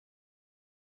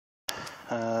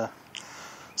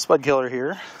Spudkiller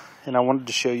here, and I wanted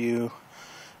to show you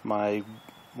my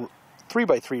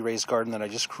 3x3 raised garden that I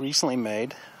just recently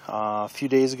made. A few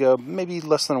days ago, maybe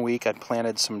less than a week, I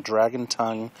planted some dragon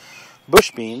tongue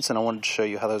bush beans, and I wanted to show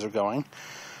you how those are going.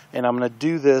 And I'm going to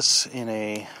do this in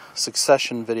a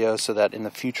succession video so that in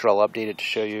the future I'll update it to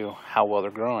show you how well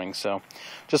they're growing. So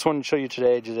just wanted to show you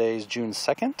today. Today is June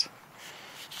 2nd,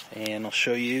 and I'll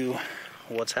show you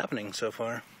what's happening so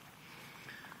far.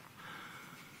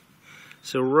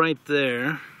 So right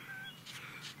there,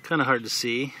 kind of hard to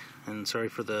see, and sorry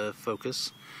for the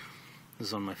focus, this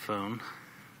is on my phone.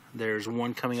 There's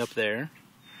one coming up there.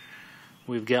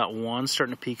 We've got one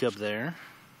starting to peek up there.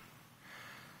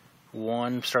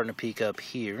 One starting to peek up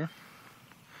here.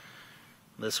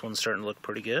 This one's starting to look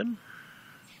pretty good.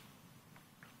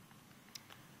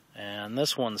 And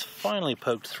this one's finally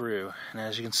poked through. And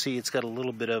as you can see, it's got a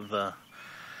little bit of a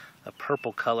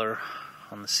purple color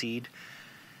on the seed.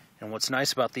 And what's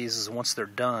nice about these is once they're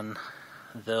done,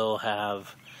 they'll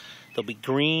be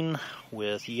green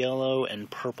with yellow and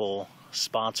purple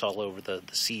spots all over the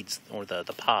seeds or the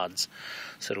pods.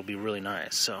 So it'll be really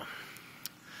nice.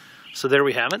 So there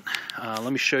we have it.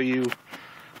 Let me show you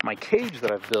my cage that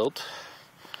I've built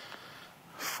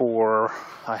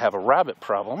I have a rabbit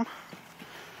problem.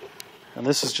 And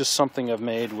this is just something I've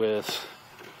made with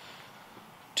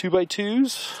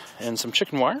 2x2s and some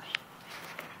chicken wire.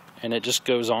 And it just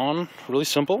goes on, really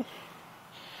simple.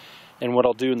 And what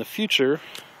I'll do in the future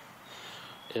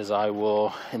is I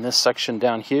will, in this section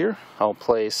down here, I'll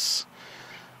place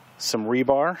some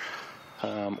rebar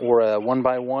or a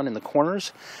 1x1 in the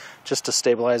corners just to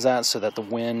stabilize that so that the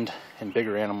wind and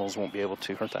bigger animals won't be able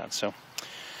to hurt that. So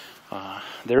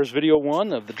there's video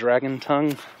 1 of the dragon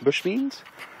tongue bush beans,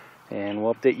 and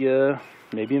we'll update you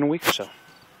maybe in a week or so.